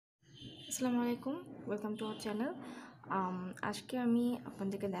আসসালামু আলাইকুম, welcome to our channel. আজকে আমি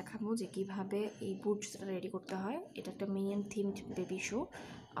আপনাদেরকে দেখাবো যে কিভাবে এই বুট জুতাটা রেডি করতে হয়। এটা একটা minion themed baby shoe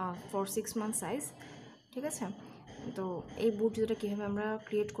for 6 month size, ঠিক আছে। তো এই বুট জুতাটা কীভাবে আমরা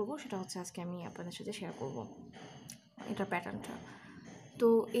ক্রিয়েট করব সেটা হচ্ছে আজকে আমি আপনাদের সাথে শেয়ার করব এটার প্যাটার্নটা। তো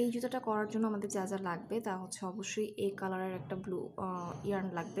এই জুতাটা করার জন্য আমাদের যা যা লাগবে তা হচ্ছে অবশ্যই এই কালারের একটা ব্লু ইয়ার্ন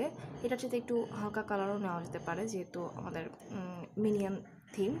লাগবে। এটার সাথে একটু হালকা কালারও নেওয়া যেতে পারে যেহেতু আমাদের মিনিয়ন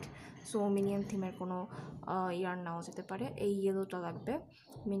থিমড, সো মিনিয়ন থিমের কোনো ইয়ার্ন নেওয়া যেতে পারে। এই ইয়েলোটা লাগবে,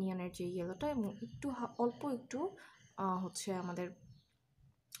 মিনিয়নের যে ইয়েলোটা, এবং একটু অল্প একটু হচ্ছে আমাদের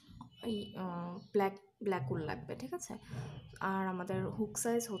এই ব্ল্যাক উল লাগবে, ঠিক আছে। আর আমাদের হুক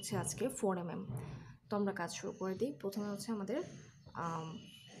সাইজ হচ্ছে আজকে 4 mm। তো আমরা কাজ শুরু করে দিই। প্রথমে হচ্ছে আমাদের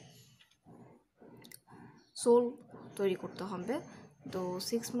সোল তৈরি করতে হবে। তো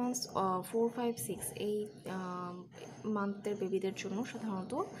 6 মান্থস 4, 5, 6 এই মান্থের বেবিদের জন্য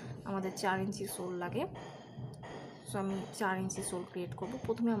সাধারণত আমাদের 4 ইঞ্চি সোল লাগে। সো আমি 4 ইঞ্চি সোল ক্রিয়েট করব।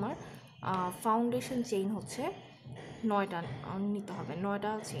 প্রথমে আমার ফাউন্ডেশন চেইন হচ্ছে 9টা নিতে হবে।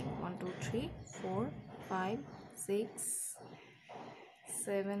 9টা চেইন, 1, 2, 3, 4, 5, 6,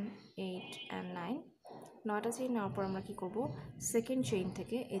 7, 8 and 9। 9টা চেইন নেওয়ার পর আমরা কী করব, সেকেন্ড চেইন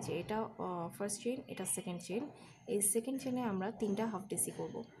থেকে, এই যে এটা ফার্স্ট চেইন, এটা সেকেন্ড চেইন, এই সেকেন্ড চেইনে আমরা 3টা হাফ ডিসি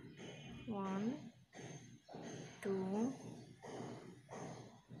করব। 1, 2,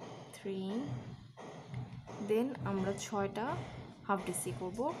 3, দেন আমরা 6টা হাফ ডিসি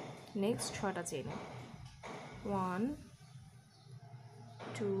করব নেক্সট 6টা চেইনে। 1,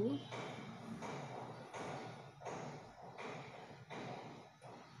 2,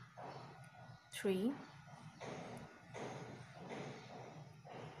 3,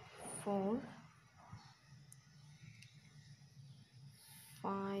 4,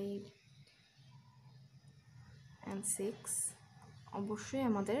 5 and 6। অবশ্যই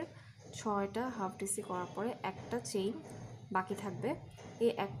আমাদের 6টা হাফ ডিসি করার পরে একটা চেইন বাকি থাকবে।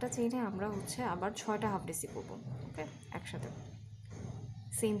 এই একটা চেইনে আমরা হচ্ছে আবার 6টা হাফ ডিসি করব, ওকে, একসাথে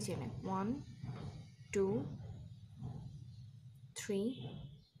সেম চেইনে। 1, 2, 3,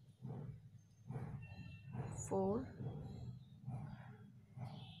 4,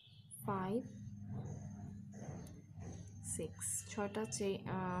 5, 6। 6টা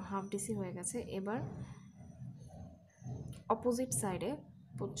হাফ ডিসি হয়ে গেছে। এবার অপোজিট সাইডে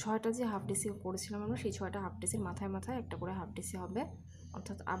 6টা যে হাফ ডিসি করেছিলাম আমরা, সেই 6টা হাফ ডিসির মাথায় মাথায় একটা করে হাফ ডিসি হবে,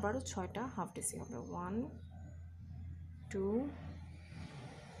 অর্থাৎ আবারও 6টা হাফ ডিসি হবে। 1, 2,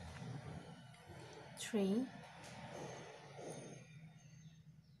 3,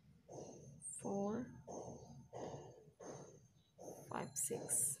 4, 5,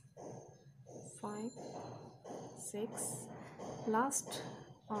 6, 5, 6। লাস্ট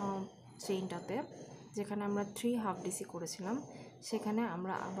চেইনটাতে যেখানে আমরা 3 হাফ ডিসি করেছিলাম সেখানে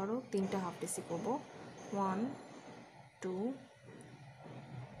আমরা আবারও 3টা হাফ ডিসি করব। 1, 2,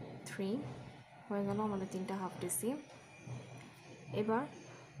 3 হয়ে গেল আমাদের 3টা হাফ ডিসি। এবার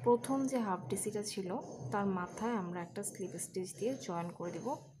প্রথম যে হাফ ডিসিটা ছিল তার মাথায় আমরা একটা স্লিপ স্টিচ দিয়ে জয়েন করে দেব।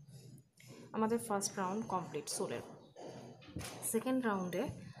 আমাদের ফার্স্ট রাউন্ড কমপ্লিট সোলের। সেকেন্ড রাউন্ডে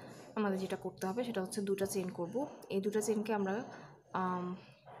আমাদের যেটা করতে হবে সেটা হচ্ছে 2টা চেইন করব। এই 2টা চেইনকে আমরা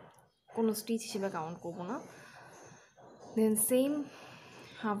কোনো স্টিচ হিসেবে কাউন্ট করব না। দেন সেম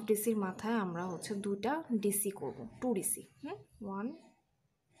হাফ ডিসির মাথায় আমরা হচ্ছে 2টা ডিসি করব, 2 ডিসি, 1,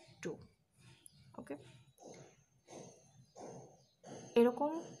 2, ওকে।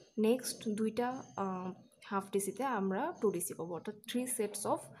 এরকম নেক্সট 2টা হাফ ডিসিতে আমরা 2 ডিসি করব, অর্থাৎ 3 sets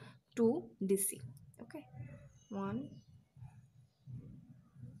of 2 DC, okay. 1,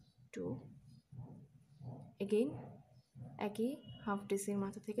 2, again একই হাফ ডিসির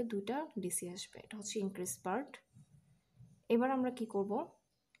মাথা থেকে 2টা ডিসি আসবে, এটা হচ্ছে ইনক্রিজ পার্ট। এবার আমরা কি করব,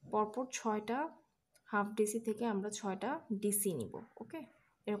 পরপর 6টা হাফ ডিসি থেকে আমরা 6টা ডিসি নিব, ওকে,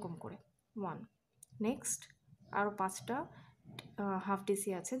 এরকম করে 1। নেক্সট আরও 5টা হাফ ডিসি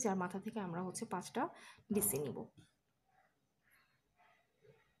আছে যার মাথা থেকে আমরা হচ্ছে 5টা ডিসি নিব,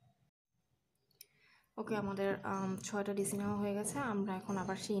 ওকে। আমাদের 6টা ডিসি নেওয়া হয়ে গেছে। আমরা এখন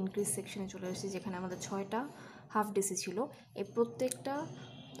আবার সেই ইনক্রিজ সেকশনে চলে এসেছি যেখানে আমাদের 6টা হাফ ডিসি ছিল। এই প্রত্যেকটা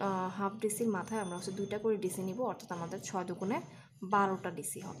হাফ ডিসির মাথায় আমরা হচ্ছে 2টা করে ডিসি নিব, অর্থাৎ আমাদের 6 দুগুণে 12টা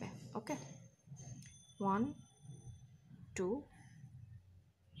ডিসি হবে, ওকে। 1, 2,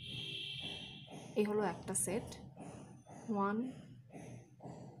 এই হলো একটা সেট, 1,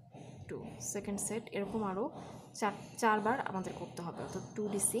 2, সেকেন্ড সেট। এরকম আরও 4বার আমাদের করতে হবে, অর্থাৎ 2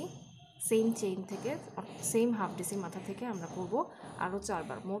 ডিসি সেম চেইন থেকে, সেম হাফ ডিসির মাথা থেকে আমরা করব আরও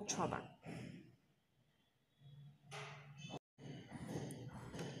 4বার, মোট 6বার।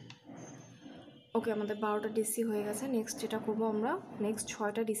 ওকে, আমাদের 12টা ডিসি হয়ে গেছে। নেক্সট যেটা করবো আমরা, নেক্সট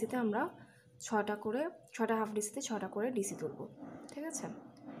 6টা ডিসিতে আমরা ছয়টা হাফ ডিসিতে 6টা করে ডিসি তুলব, ঠিক আছে?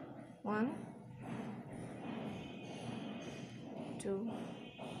 1 2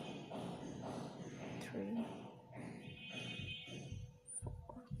 3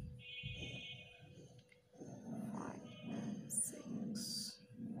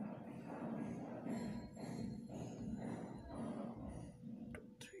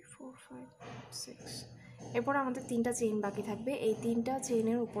 এরপর আমাদের 3টা চেইন বাকি থাকবে। এই 3টা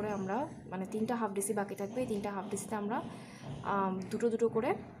চেইনের উপরে আমরা মানে 3টা হাফ ডিসি বাকি থাকবে। এই 3টা হাফ ডিসিতে আমরা দুটো দুটো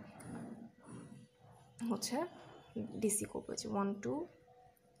করে হচ্ছে ডিসি করবো। 1 2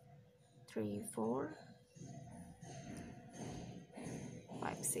 3 4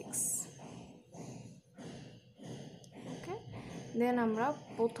 5 6, ওকে। দেন আমরা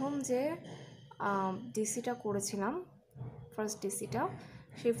প্রথম যে ডিসিটা করেছিলাম, ফার্স্ট ডিসিটা,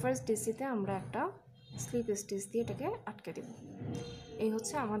 সেই ফার্স্ট ডিসিতে আমরা একটা স্লিপ স্টিচ দিয়ে এটাকে আটকে দেব। এই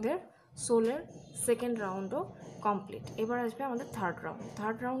হচ্ছে আমাদের সোলের সেকেন্ড রাউন্ডও কমপ্লিট। এবার আসবে আমাদের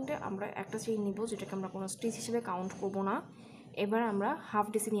থার্ড রাউন্ডে আমরা একটা চেইন নিব, যেটাকে আমরা কোনো স্টিচ হিসেবে কাউন্ট করব না। এবার আমরা হাফ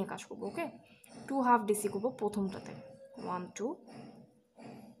ডিসি নিয়ে কাজ করব, ওকে। 2 হাফ ডিসি করব প্রথমটাতে, 1 2,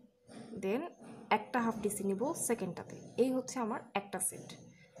 দেন একটা হাফ ডিসি নিব সেকেন্ডটাতে। এই হচ্ছে আমার একটা সেট।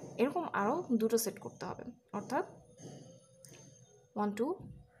 এরকম আরও দুটো সেট করতে হবে, অর্থাৎ 1 2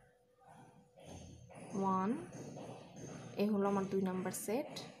 1, এই হলো আমার 2 নাম্বার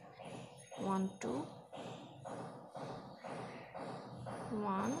সেট, 1 2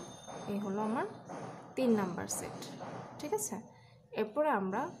 1, এই হলো আমার 3 নাম্বার সেট, ঠিক আছে? এরপরে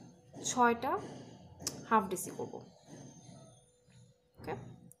আমরা 6টা হাফ ডিসি করব, ওকে।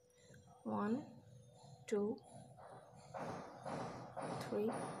 1 2 3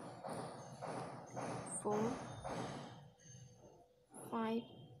 4 5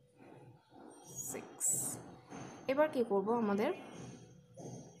 6। এবার কি করব, আমাদের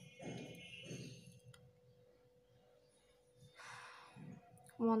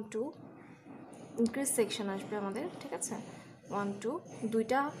 1 2 ইনক্রিজ সেকশন আসবে আমাদের, ঠিক আছে? 1 2,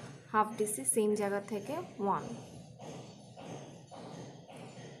 দুইটা হাফ ডিসি সেম জায়গা থেকে 1,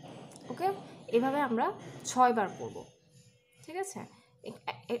 ওকে। এভাবে আমরা 6 বার করব, ঠিক আছে?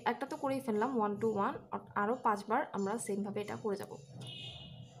 একটা তো করেই ফেললাম, 1 2 1, আরও 5 বার আমরা সেমভাবে এটা করে যাব।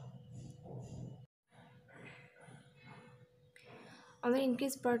 আমাদের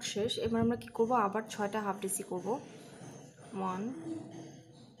ইনক্রিজ পার্ট শেষ। এবার আমরা কি করব, আবার 6টা হাফ ডিসি করব, 1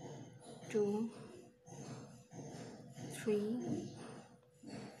 2 3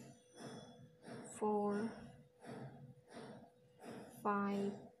 4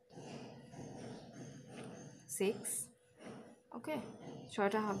 5 6, ওকে।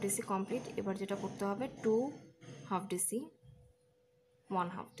 6টা হাফ ডিসি কমপ্লিট। এবার যেটা করতে হবে, 2 হাফ ডিসি 1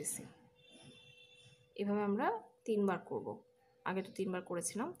 হাফ ডিসি, এভাবে আমরা 3 বার করব। আগে তো 3 বার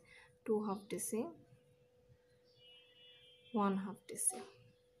করেছিলাম। 2 half DC 1 half DC,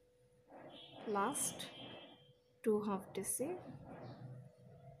 last 2 half DC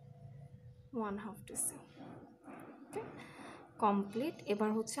 1 half DC, ওকে, কমপ্লিট। এবার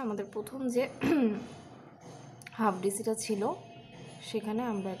হচ্ছে আমাদের প্রথম যে হাফ ডিসিটা ছিল, সেখানে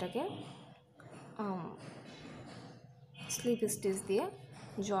আমরা এটাকে স্লিপ স্টিচ দিয়ে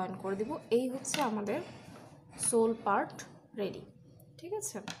জয়েন করে দেব। এই হচ্ছে আমাদের সোল পার্ট রেডি, ঠিক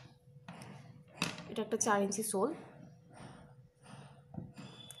আছে? এটা একটা 4 ইঞ্চি সোল।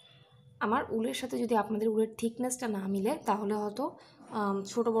 আমার উলের সাথে যদি আপনাদের উলের থিকনেসটা না মিলে, তাহলে হয়তো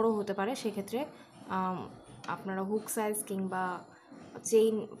ছোট বড় হতে পারে। সেক্ষেত্রে আপনারা হুক সাইজ কিংবা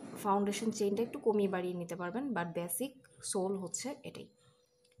চেইন, ফাউন্ডেশন চেইনটা একটু কমিয়ে বাড়িয়ে নিতে পারবেন, বাট বেসিক সোল হচ্ছে এটাই,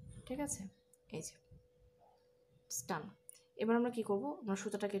 ঠিক আছে? এই যে স্টান। এবার আমরা কি করব, আমরা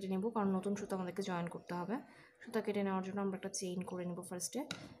সুতাটা কেটে নেব, কারণ নতুন সুতা আমাদেরকে জয়েন করতে হবে। সুতা কেটে নেওয়ার জন্য আমরা একটা চেইন করে নেব ফার্স্টে,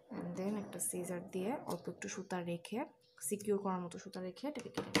 অ্যান্ড দেন একটা সিজার দিয়ে অল্প একটু সুতা রেখে, সিকিউর করার মতো সুতা রেখে এটাকে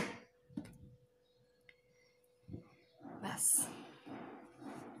কেটে নেব, ব্যাস।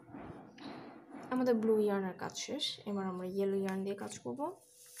 আমাদের ব্লু ইয়ার্নের কাজ শেষ। এবার আমরা ইয়েলো ইয়ার্ন দিয়ে কাজ করব,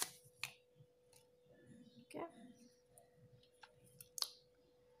 ওকে।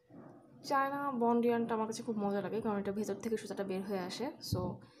 চায়না বন্ড ইয়ার্নটা আমার কাছে খুব মজা লাগে, কারণ এটা ভেতর থেকে সুতাটা বের হয়ে আসে, সো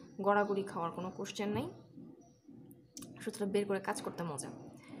গড়াগড়ি খাওয়ার কোনো কোশ্চেন নেই, সুতাটা বের করে কাজ করতে মজা।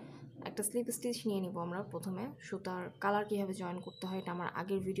 একটা স্লিপ স্টিচ নিয়ে নিব আমরা প্রথমে। সুতার কালার কীভাবে জয়েন করতে হয় এটা আমার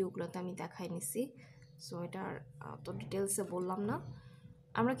আগের ভিডিওগুলোতে আমি দেখাই নিছি, সো এটার তো ডিটেলসে বললাম না।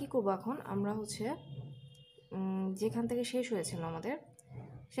 আমরা কি করব এখন, আমরা হচ্ছে যেখান থেকে শেষ হয়েছিল আমাদের,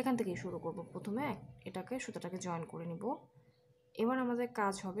 সেখান থেকেই শুরু করব। প্রথমে এটাকে সুতাটাকে জয়েন করে নিব। এবার আমাদের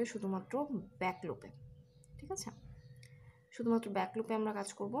কাজ হবে শুধুমাত্র ব্যাক লুপে, ঠিক আছে? শুধুমাত্র ব্যাক লুপে আমরা কাজ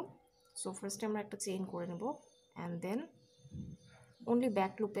করব। সো ফার্স্টে আমরা একটা চেইন করে নেব, অ্যান্ড দেন অনলি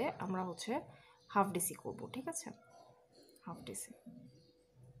ব্যাক লুপে আমরা হচ্ছে হাফ ডিসি করব, ঠিক আছে? Half DC,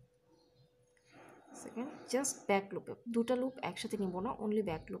 second just back লুপে, দুটো লুপ একসাথে নিব না, অনলি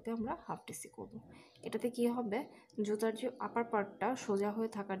ব্যাক লুপে আমরা হাফ ডিসি করব। এটাতে কি হবে, জুতার যে আপার পার্টটা সোজা হয়ে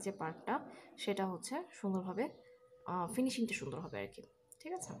থাকার যে পার্টটা সেটা হচ্ছে সুন্দরভাবে ফিনিশিংটা সুন্দর হবে আর কি,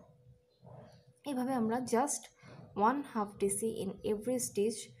 ঠিক আছে? এইভাবে আমরা just 1/2 DC in every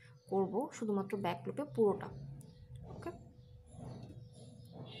stitch করব, শুধুমাত্র ব্যাক লুপে পুরোটা। ওকে,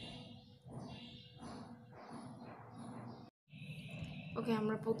 ওকে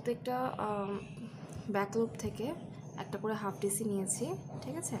আমরা প্রত্যেকটা ব্যাক লুপ থেকে একটা করে হাফ ডিসি নিয়েছি,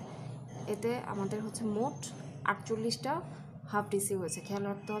 ঠিক আছে? এতে আমাদের হচ্ছে মোট 48টা হাফ ডিসি হয়েছে, খেয়াল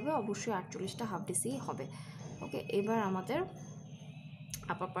রাখতে হবে অবশ্যই 48টা হাফ ডিসি হবে। ওকে, এবার আমাদের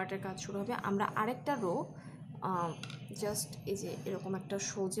আপার পার্টের কাজ শুরু হবে। আমরা আরেকটা রো জাস্ট এই যে এরকম একটা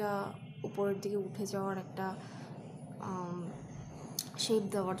সোজা উপরের দিকে উঠে যাওয়ার একটা শেপ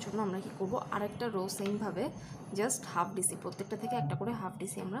দেওয়ার জন্য আমরা কী করবো, আরেকটা রো সেমভাবে জাস্ট হাফ ডিসি, প্রত্যেকটা থেকে একটা করে হাফ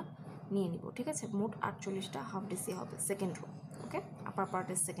ডিসি আমরা নিয়ে নিব, ঠিক আছে? মোট 48টা হাফ ডিসি হবে সেকেন্ড রো। ওকে, আপার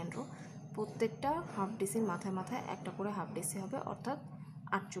পার্টের সেকেন্ড রো, প্রত্যেকটা হাফ ডিসির মাথায় মাথায় একটা করে হাফ ডিসি হবে, অর্থাৎ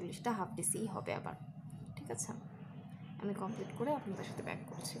 48টা হাফ ডিসিই হবে আবার, ঠিক আছে? আমি কমপ্লিট করে আপনাদের সাথে ব্যাক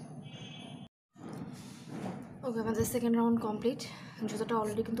করছি। ওকে, আমাদের সেকেন্ড রাউন্ড কমপ্লিট। জুতোটা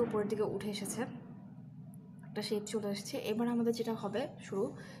অলরেডি কিন্তু উপরের দিকে উঠে এসেছে, একটা শেপ চলে এসেছে। এবার আমাদের যেটা হবে শুরু,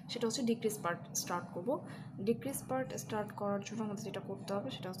 সেটা হচ্ছে ডিক্রিজ পার্ট স্টার্ট করব। ডিক্রিজ পার্ট স্টার্ট করার জন্য আমাদের যেটা করতে হবে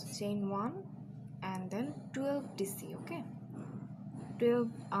সেটা হচ্ছে chain 1 and then 12 DC. Okay,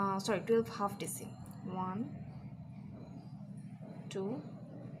 12 half DC, 1 2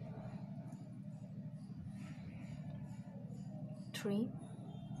 3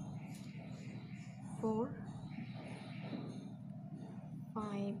 4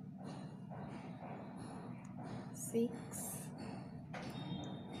 5 6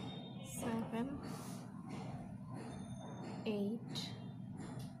 7 8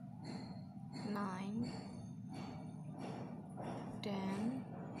 9 10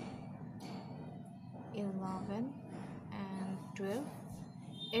 11 and 12।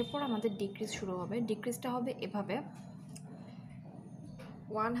 এরপর আমাদের ডিক্রিজ শুরু হবে। ডিক্রিজটা হবে এভাবে,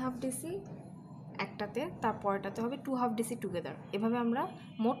 1/2 ডিসি একটাতে, তারপরটাতে হবে 2/2 ডিসি টুগেদার। এভাবে আমরা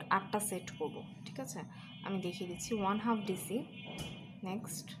মোট 8টা সেট করব, ঠিক আছে? আমি দেখিয়ে দিচ্ছি। 1/2 DC,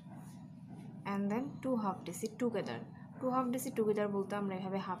 next and then 2/2 DC together. 2/2 DC together বলতে আমরা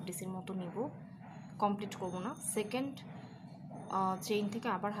এভাবে হাফ ডিসির মতো নিব, কমপ্লিট করব না। সেকেন্ড চেইন থেকে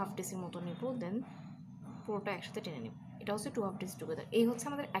আবার হাফ ডিসির মতো নিব, দেন পুরোটা একসাথে টেনে নিব। এটা হচ্ছে 2/2 ডিসি টুগেদার। এই হচ্ছে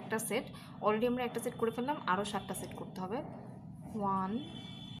আমাদের একটা সেট। অলরেডি আমরা একটা সেট করে ফেললাম, আরও 7টা সেট করতে হবে। 1।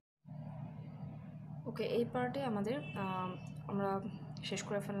 ওকে, এই পার্টে আমাদের আমরা শেষ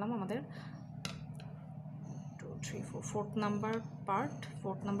করে ফেললাম আমাদের 2 3 4 4th number part,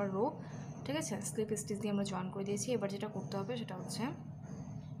 4th number rho, ঠিক আছে? স্লিপ স্টিচ দিয়ে আমরা জয়েন করে দিয়েছি। এবার যেটা করতে হবে সেটা হচ্ছে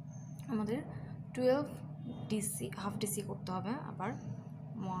আমাদের 12 ডিসি হাফ ডিসি করতে হবে আবার।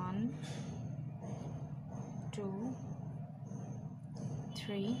 1 2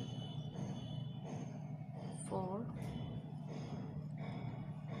 3 4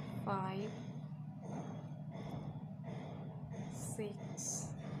 5 6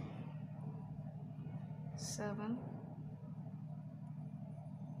 7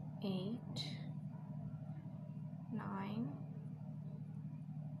 8 9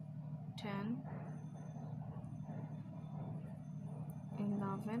 10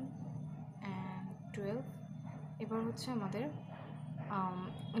 11 and 12। এবার হচ্ছে আমাদের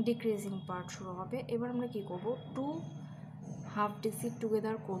ডিক্রিজিং পার্ট শুরু হবে। এবার আমরা কি করব, 2 হাফ ডিসি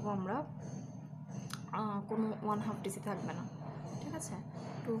টুগেদার করব আমরা, কোনো 1/2 ডিসি থাকবে না, ঠিক আছে?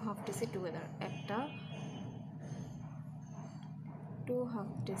 2 হাফ ডিসি টুগেদার, একটা 2 half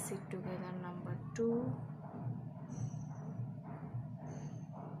DC together number 2,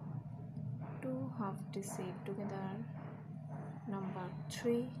 2 half DC together number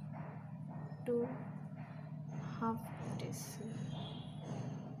 3, 2 half DC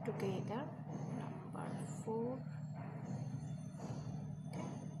together number 4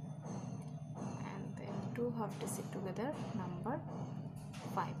 and then 2 half DC together number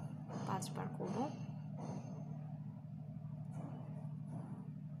 5। 5বার করব।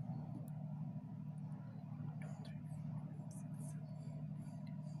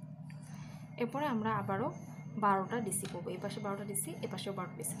 এরপরে আমরা আবারও 12টা ডিসি করবো। এই পাশে 12টা ডিসি, এ পাশেও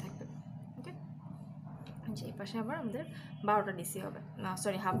 12টা ডিসি থাকবে। ওকে, যে এই পাশে আবার আমাদের 12টা ডিসি হবে, না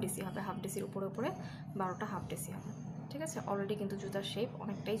সরি হাফ ডিসি হবে। হাফ ডিসির উপরে উপরে 12টা হাফ ডিসি হবে, ঠিক আছে? অলরেডি কিন্তু জুতার শেপ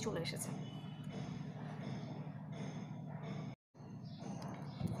অনেকটাই চলে এসেছে।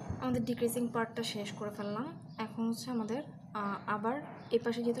 আমাদের ডিক্রিজিং পার্টটা শেষ করে ফেললাম। এখন হচ্ছে আমাদের আবার এই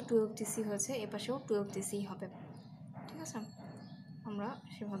পাশে যেহেতু 12 ডিসি হয়েছে এ পাশেও 12 ডিসি হবে, ঠিক আছে? আমরা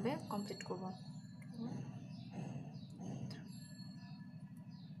সেভাবে কমপ্লিট করব।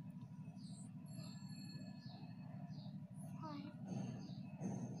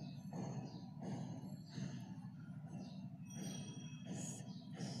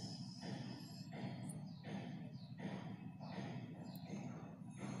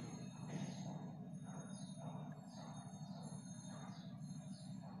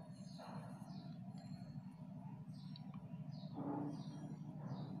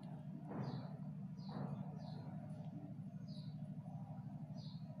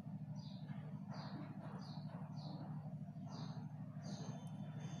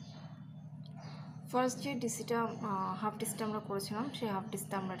 ফার্স্ট যে ডিসিটা হাফ ডিসিটা আমরা করেছিলাম সেই হাফ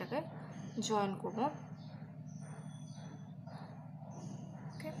ডিসিটা আমরা এটাকে জয়েন করব।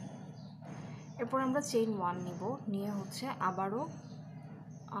 ওকে, এরপর আমরা চেইন 1 নিব, নিয়ে হচ্ছে আবারও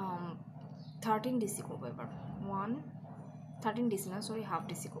 13 ডিসি করবো। এবার 13 ডিসি না, সরি, হাফ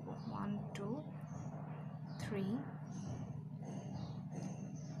ডিসি করবো। 1 2 3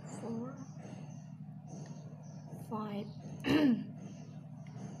 4 5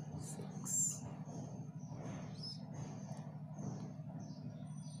 6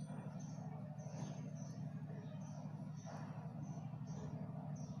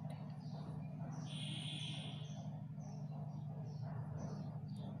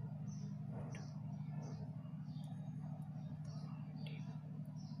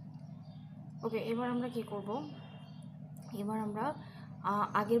 ওকে, এবার আমরা কি করব? এবার আমরা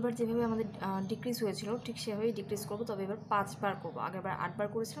আগেরবার যেভাবে আমাদের ডিক্রিজ হয়েছিল ঠিক সেভাবেই ডিক্রিজ করব, তবে এবার 5 বার করব। আগেরবার 8 বার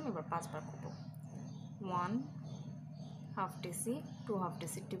করেছিলাম, এবার 5 বার করব। 1 half DC, 2 half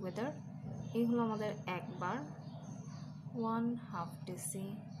DC together, এই হলো আমাদের একবার। 1 half DC,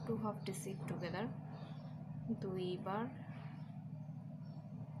 2 half DC together, 2 বার।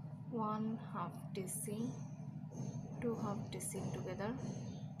 1 half DC, 2 half DC together,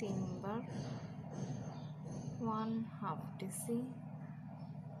 3 বার। 1 half DC,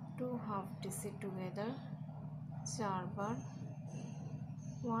 2 half DC together, 4 বার।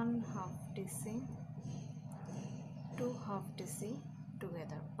 1 half DC, 2 half DC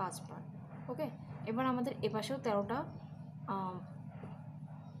together, 5 বার। ওকে, এবার আমাদের এপাশেও 13টা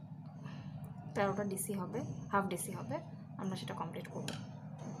ডিসি হবে, হাফ ডিসি হবে, আমরা সেটা কমপ্লিট করব।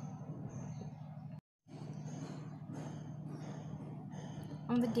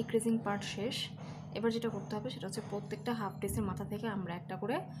 আমাদের ডিক্রিজিং পার্ট শেষ। এবার যেটা করতে হবে সেটা হচ্ছে প্রত্যেকটা হাফ ডিসির মাথা থেকে আমরা একটা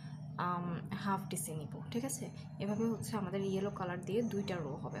করে হাফ ডিসি নিব, ঠিক আছে? এভাবে হচ্ছে আমাদের ইয়েলো কালার দিয়ে 2টা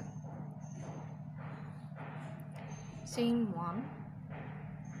রো হবে। চেইন 1,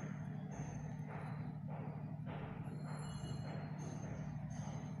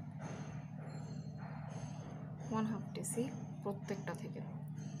 হাফ ডিসি প্রত্যেকটা থেকে।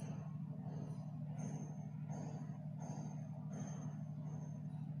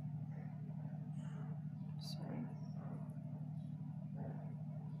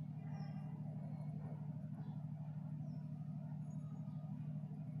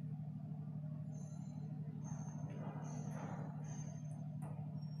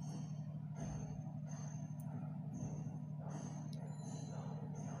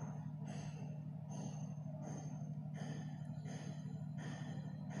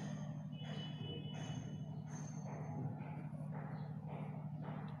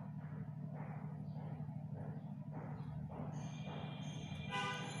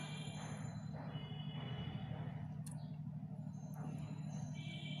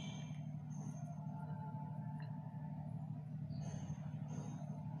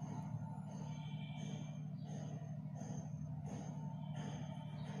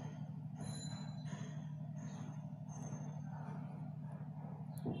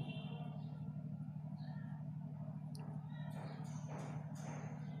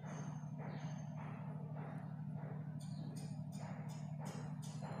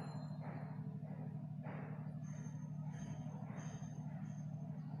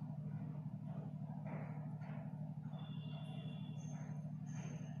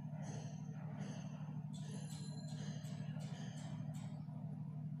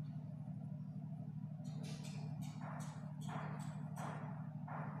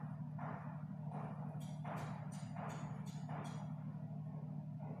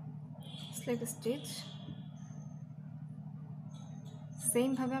 স্লিপ স্টিচ সেম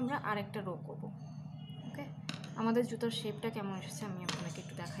ভাবে আমরা আরেকটা রো করব। ওকে, আমাদের জুতার শেপটা কেমন এসেছে আমি আপনাকে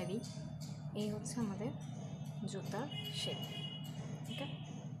একটু দেখাই দিই। এই হচ্ছে আমাদের জুতার শেপ। ওকে,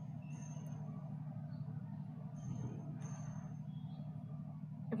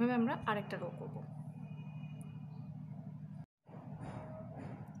 এভাবে আমরা আরেকটা রো করব।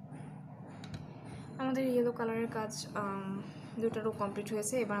 আমাদের ইয়েলো কালারের কাজ দুটো রো কমপ্লিট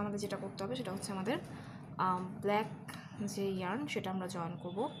হয়েছে। এবার আমাদের যেটা করতে হবে সেটা হচ্ছে আমাদের ব্ল্যাক যে ইয়ার্ন সেটা আমরা জয়েন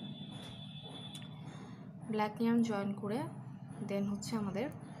করব। ব্ল্যাক ইয়ার্ন জয়েন করে দেন হচ্ছে আমাদের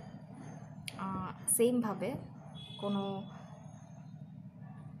সেমভাবে কোনো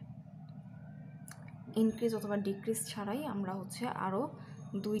ইনক্রিজ অথবা ডিক্রিজ ছাড়াই আমরা হচ্ছে আরও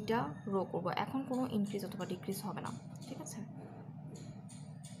 2টা রো করব। এখন কোনো ইনক্রিজ অথবা ডিক্রিজ হবে না, ঠিক আছে?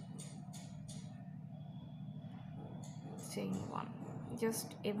 চেইন 1 জাস্ট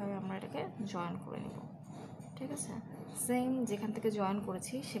এভাবে আমরা এটাকে জয়েন করে নেব, ঠিক আছে? সেম যেখান থেকে জয়েন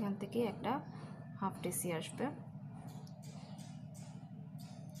করেছি সেখান থেকে একটা হাফ ডিসি আসবে,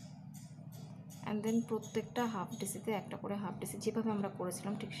 অ্যান্ড দেন প্রত্যেকটা হাফ ডিসিতে একটা করে হাফ ডিসি যেভাবে আমরা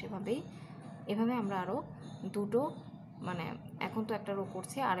করেছিলাম ঠিক সেভাবেই এভাবে আমরা আরও দুটো, মানে এখন তো একটা রো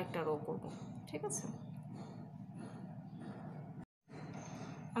করছি আর একটা রো করব, ঠিক আছে?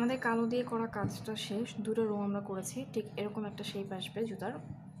 আমাদের কালো দিয়ে করা কাজটা শেষ, দুটো রো আমরা করেছি, ঠিক এরকম একটা শেপ আসবে জুতার,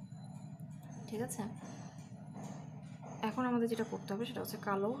 ঠিক আছে? এখন আমাদের যেটা করতে হবে সেটা হচ্ছে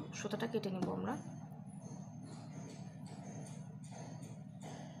কালো সুতাটা কেটে নেব আমরা।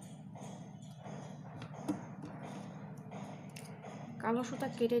 কালো সুতা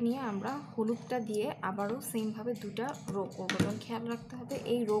কেটে নিয়ে আমরা হলুদটা দিয়ে আবারও সেমভাবে 2টা রো করবো, এবং খেয়াল রাখতে হবে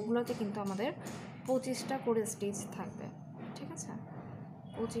এই রোগুলোতে কিন্তু আমাদের 25টা করে স্টিচ থাকবে, ঠিক আছে?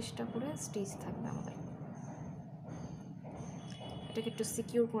 25টা করে স্টিচ থাকবে আমাদের। এটাকে একটু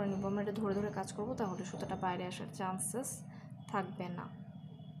সিকিউর করে নেবো আমরা, এটা ধরে ধরে কাজ করবো, তাহলে সুতাটা বাইরে আসার চান্সেস থাকবে না।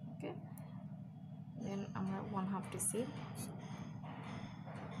 ওকে, দেন আমরা 1/2 ডিসি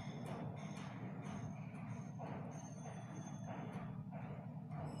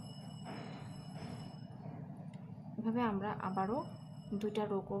এভাবে আমরা আবারও 2টা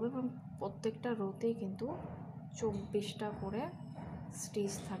রো করবো, এবং প্রত্যেকটা রোতেই কিন্তু 24টা করে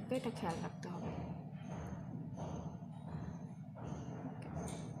স্টিচ থাকবে, এটা খেয়াল রাখতে হবে।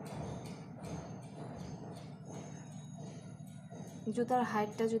 জুতার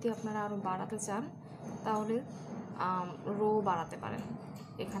হাইটটা যদি আপনারা আরও বাড়াতে চান তাহলে রো বাড়াতে পারেন।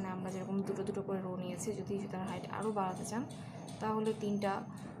 এখানে আমরা যেরকম দুটো দুটো করে রো নিয়েছি, যদি জুতার হাইট আরও বাড়াতে চান তাহলে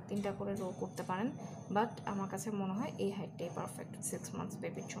তিনটা করে রো করতে পারেন, বাট আমার কাছে মনে হয় এই হাইটটাই পারফেক্ট 6 মান্থস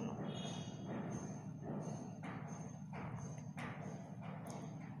বেবির জন্য।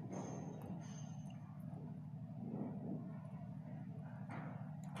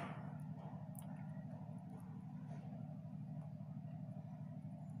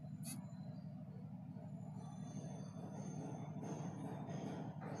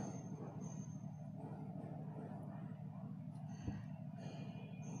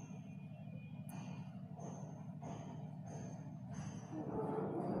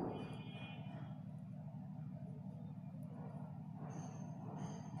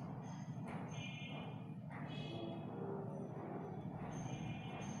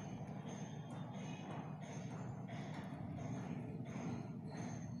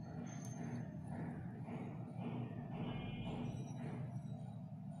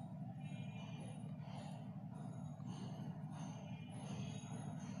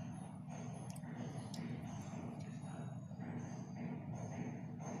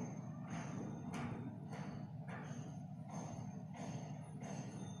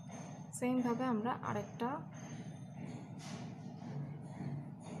 সেমভাবে আমরা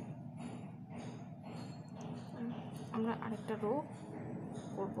আরেকটা রো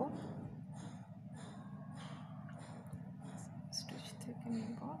করব। স্টিচ থেকে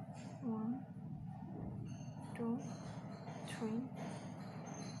নেব 1 2 3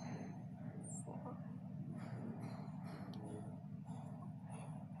 4।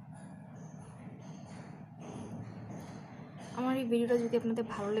 আমার এই ভিডিওটা যদি আপনাদের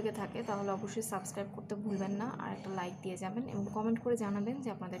ভালো লেগে থাকে তাহলে অবশ্যই সাবস্ক্রাইব করতে ভুলবেন না, আর একটা লাইক দিয়ে যাবেন এবং কমেন্ট করে জানাবেন যে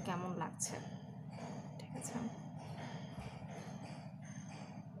আপনাদের কেমন লাগছে, ঠিক আছে?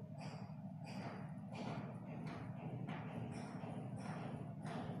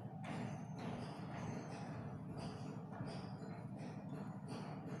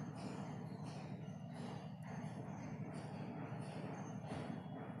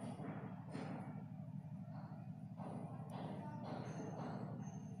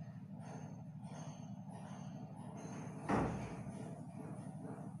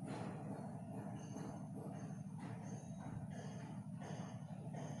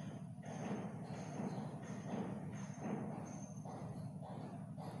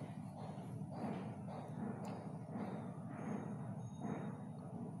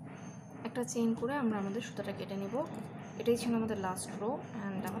 একটা চেইন করে আমরা আমাদের সুতাটা কেটে নেব। এটাই ছিল আমাদের লাস্ট রো,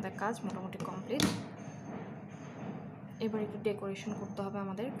 অ্যান্ড আমাদের কাজ মোটামুটি কমপ্লিট। এবার একটু ডেকোরেশন করতে হবে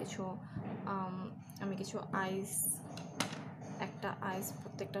আমাদের, কিছু আমি কিছু আইস, একটা আইস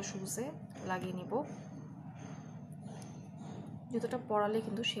প্রত্যেকটা শুজে লাগিয়ে নিব। জুতোটা পরালে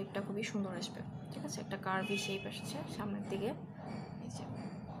কিন্তু শেপটা খুবই সুন্দর আসবে, ঠিক আছে? একটা কার্ভি শেপ আসছে সামনের দিকে, এই যে।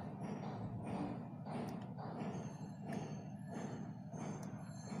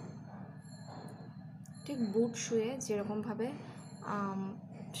 ঠিক বুট শুয়ে যেরকমভাবে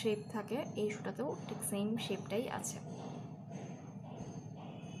শেপ থাকে, এই শুটাতেও ঠিক সেম শেপটাই আছে।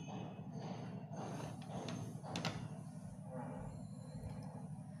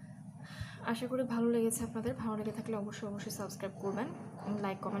 আশা করি ভালো লেগেছে আপনাদের। ভালো লেগে থাকলে অবশ্যই অবশ্যই সাবস্ক্রাইব করবেন,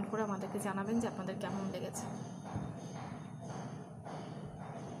 লাইক কমেন্ট করে আমাদেরকে জানাবেন যে আপনাদের কেমন লেগেছে।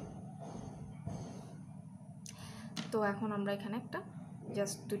 তো এখন আমরা এখানে একটা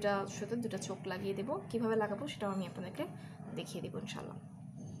জাস্ট দুটা সুতো, দুটা চোখ লাগিয়ে দেবো। কীভাবে লাগাবো সেটাও আমি আপনাদেরকে দেখিয়ে দেবো ইনশাল্লাহ।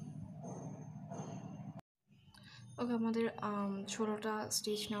 ওকে, আমাদের 16টা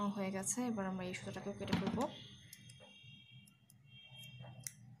স্টিচ নেওয়া হয়ে গেছে। এবার আমরা এই সুতোটাকে কেটে ফেলবো।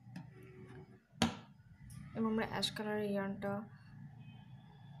 এবং আমরা অ্যাশ কালারের ইয়ার্নটা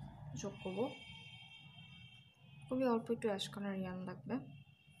যোগ করবো। খুবই অল্প একটু অ্যাশ কালার ইয়ার্ন লাগবে।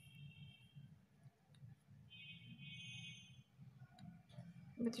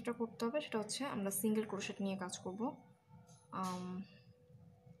 যেটা করতে হবে সেটা হচ্ছে আমরা সিঙ্গেল ক্রোশেট নিয়ে কাজ করব।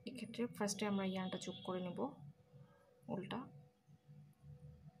 এক্ষেত্রে ফার্স্টে আমরা ইয়ার্নটা যোগ করে নেব উল্টা।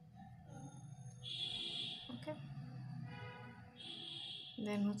 ওকে,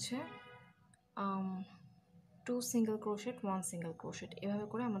 দেন হচ্ছে 2 সিঙ্গেল ক্রোশেট 1 সিঙ্গেল ক্রোশেট, এভাবে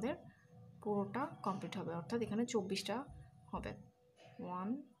করে আমাদের পুরোটা কমপ্লিট হবে। অর্থাৎ এখানে 24টা হবে। 1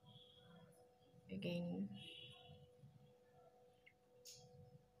 এগেইন,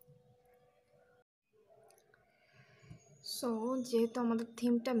 সো যেহেতু আমাদের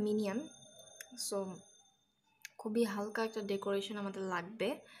থিমটা মিনিয়ন, সো খুবই হালকা একটা ডেকোরেশন আমাদের লাগবে,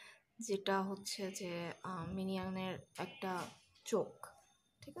 যেটা হচ্ছে যে মিনিয়নের একটা চোখ,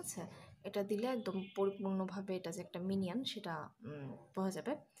 ঠিক আছে? এটা দিলে একদম পরিপূর্ণভাবে এটা যে একটা মিনিয়ন সেটা বোঝা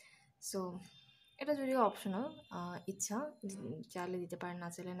যাবে। সো এটা যদিও অপশনাল, ইচ্ছা, চাইলে দিতে পারেন, না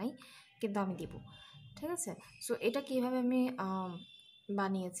চাইলে নাই, কিন্তু আমি দিব, ঠিক আছে? সো এটা কীভাবে আমি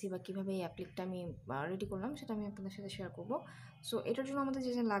বানিয়েছি বা কীভাবে এই অ্যাপ্লিকটা আমি রেডি করলাম সেটা আমি আপনাদের সাথে শেয়ার করব। সো এটার জন্য আমাদের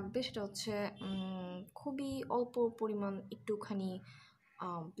যে লাগবে সেটা হচ্ছে খুবই অল্প পরিমাণ একটুখানি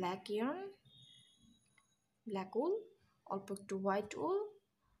ব্ল্যাক ইয়ার্ন, ব্ল্যাক উল, অল্প একটু হোয়াইট উল,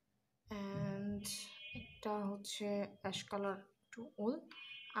 অ্যান্ড একটা হচ্ছে অ্যাশ কালার টু উল,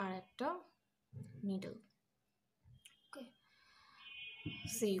 আর একটা নিডল। ওকে,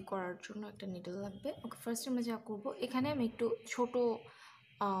 সেই করার জন্য একটা নিডল লাগবে। ওকে, ফার্স্ট আমরা যা করবো, এখানে আমি একটু ছোট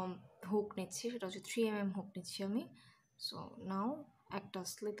হুক নিচ্ছি, সেটা হচ্ছে 3mm হুক নিচ্ছি আমি। সো নাও একটা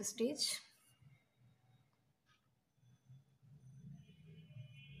স্লিপ স্টিচ,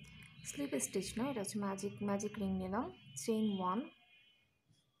 স্লিপ স্টিচ না, এটা হচ্ছে ম্যাজিক রিং নিলাম, চেইন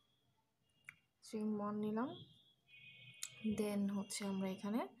 1 নিলাম। দেন হচ্ছে আমরা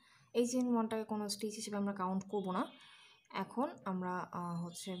এখানে এই চেইন 1টাকে কোনো স্টিচ হিসেবে আমরা কাউন্ট করব না। এখন আমরা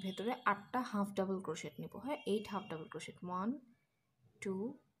হচ্ছে ভেতরে 8টা হাফ ডাবল ক্রোশেট নিব। হ্যাঁ, 8 হাফ ডাবল ক্রোশেট, 1 2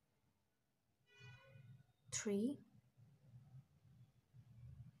 3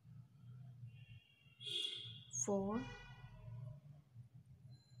 4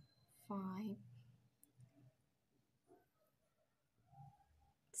 5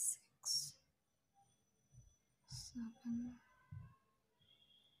 6 7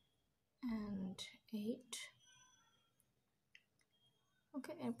 and 8।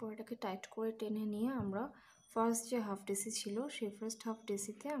 ওকে, এরপর এটাকে টাইট করে টেনে নিয়ে আমরা ফার্স্ট যে হাফ ডেসি ছিল সেই ফার্স্ট হাফ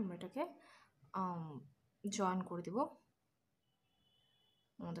ডেসিতে আমরা এটাকে জয়েন করে দিব।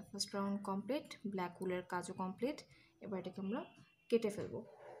 আমাদের ফার্স্ট রাউন্ড কমপ্লিট, ব্ল্যাক উলের কাজও কমপ্লিট। এবার এটাকে আমরা কেটে ফেলবো।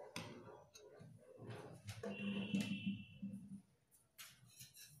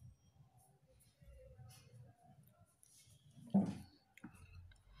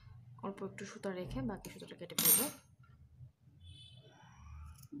 অল্প একটু সুতা রেখে বাকি সুতাটা কেটে ফেলবো।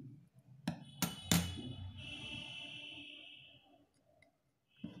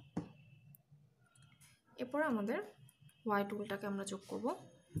 এরপর আমাদের হোয়াইট উলটাকে আমরা যোগ করব।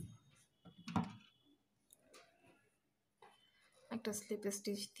 একটা স্লিপ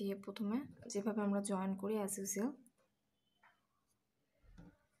স্টিচ দিয়ে প্রথমে যেভাবে আমরা জয়েন করি অ্যাজ ইউজুয়াল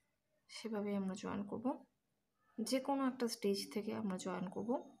সেভাবেই আমরা জয়েন করব। যে কোনো একটা স্টিচ থেকে আমরা জয়েন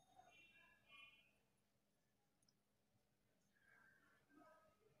করব।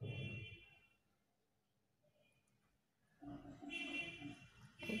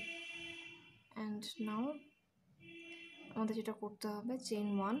 অ্যান্ড নাও আমাদের যেটা করতে হবে, চেইন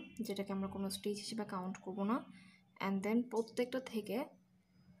 1, যেটাকে আমরা কোনো স্টিচ হিসেবে কাউন্ট করব না, অ্যান্ড দেন প্রত্যেকটা থেকে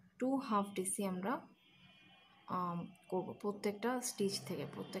 2 হাফ ডিসি আমরা করব প্রত্যেকটা স্টিচ থেকে,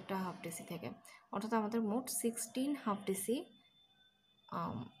 প্রত্যেকটা হাফ ডিসি থেকে, অর্থাৎ আমাদের মোট 16 হাফ ডিসি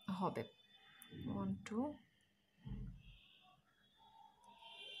হবে। 1 2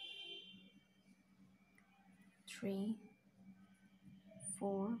 3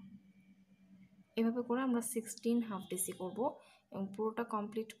 4 এভাবে করে আমরা 16 হাফ ডিসি করব এবং পুরোটা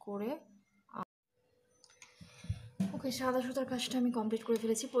কমপ্লিট করে ওকে সাদা সুতার কাজটা আমি কমপ্লিট করে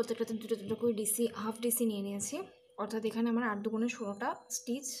ফেলেছি। প্রত্যেকটাতে দুটো দুটো করে ডিসি হাফ ডিসি নিয়ে নিয়েছি, অর্থাৎ এখানে আমার 8 দুগুণে 16টা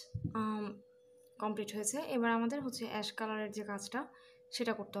স্টিচ কমপ্লিট হয়েছে। এবার আমাদের হচ্ছে অ্যাশ কালারের যে কাজটা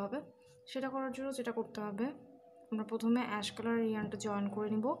সেটা করতে হবে। সেটা করার জন্য যেটা করতে হবে, আমরা প্রথমে অ্যাশ কালারের ইয়ার্নটা জয়েন করে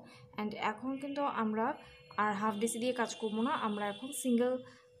নিব। অ্যান্ড এখন কিন্তু আমরা আর হাফ ডিসি দিয়ে কাজ করব না, আমরা এখন সিঙ্গেল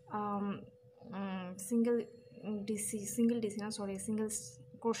ডিসি না, সরি, সিঙ্গেল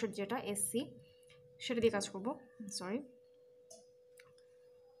ক্রোশেট যেটা এসসি সেটা দিয়ে কাজ করব, সরি।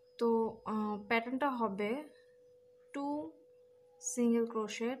 তো প্যাটার্নটা হবে 2 single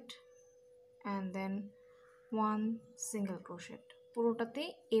crochet and then 1 single crochet. পুরোটাতে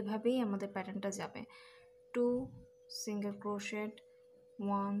এভাবেই আমাদের প্যাটার্নটা যাবে, 2 সিঙ্গেল ক্রোশেট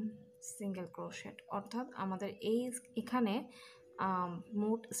 1 সিঙ্গেল ক্রোশেট, অর্থাৎ আমাদের এখানে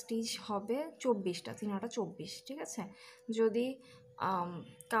মোট স্টিচ হবে 24টা, 3 24, ঠিক আছে। যদি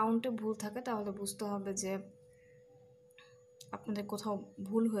কাউন্টে ভুল থাকে তাহলে বুঝতে হবে যে আপনাদের কোথাও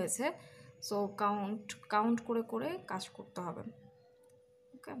ভুল হয়েছে, সো কাউন্ট করে করে কাজ করতে হবে,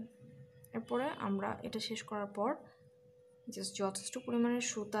 ওকে। এরপরে আমরা এটা শেষ করার পর জাস্ট যথেষ্ট পরিমাণের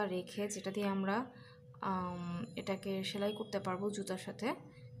সুতা রেখে, যেটা দিয়ে আমরা এটাকে সেলাই করতে পারবো জুতার সাথে,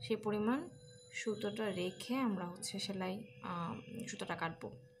 সেই পরিমাণ সুতোটা রেখে আমরা হচ্ছে সুতোটা কাটবো,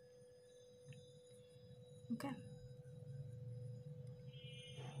 ওকে।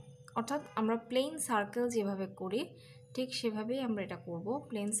 অর্থাৎ আমরা প্লেন সার্কেল যেভাবে করি ঠিক সেভাবেই আমরা এটা করব।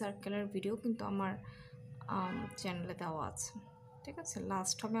 প্লেন সার্কেলের ভিডিও কিন্তু আমার চ্যানেলে দেওয়া আছে, ঠিক আছে।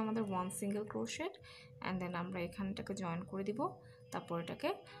 লাস্ট হবে আমাদের 1 সিঙ্গেল ক্রোশেট অ্যান্ড দেন আমরা এখানটাকে জয়েন করে দিব, তারপর এটাকে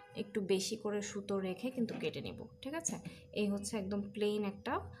একটু বেশি করে সুতো রেখে কিন্তু কেটে নিব, ঠিক আছে। এই হচ্ছে একদম প্লেন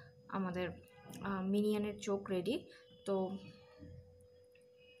একটা আমাদের মিনিয়নের চোখ রেডি। তো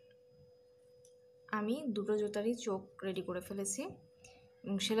আমি দুটো জুতারই চোখ রেডি করে ফেলেছি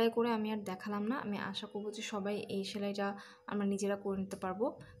এবং সেলাই করে আমি আর দেখালাম না। আমি আশা করব যে সবাই এই সেলাইটা আমরা নিজেরা করে নিতে পারবো।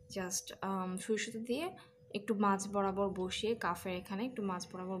 জাস্ট সুই সুতো দিয়ে একটু মাঝ বরাবর বসিয়ে, কাফের এখানে একটু মাঝ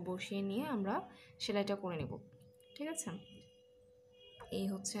বরাবর বসিয়ে নিয়ে আমরা সেলাইটা করে নেব, ঠিক আছে। এই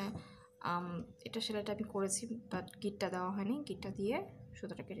হচ্ছে এটা সেলাইটা আমি করেছি, বাট গিটটা দেওয়া হয়নি, গিটটা দিয়ে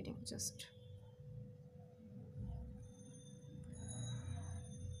সুতোটা কেটে নেব জাস্ট।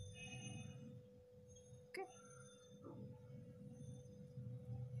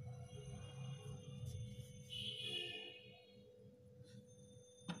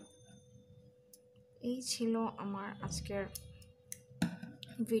 এই ছিল আমার আজকের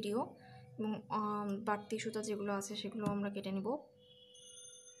ভিডিও এবং বাড়তি সুতা যেগুলো আছে সেগুলো আমরা কেটে নিব।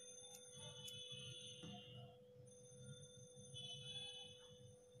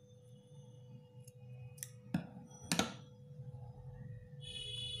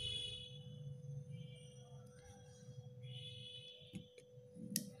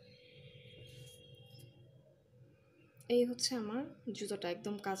 এই হচ্ছে আমার জুতোটা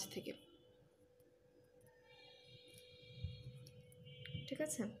একদম কাছ থেকে, ঠিক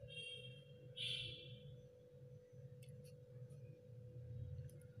আছে।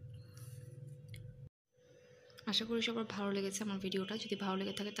 আশা করি সবার ভালো লেগেছে আমার ভিডিওটা। যদি ভালো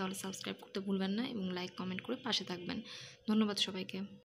লেগে থাকে তাহলে সাবস্ক্রাইব করতে ভুলবেন না এবং লাইক কমেন্ট করে পাশে থাকবেন। ধন্যবাদ সবাইকে।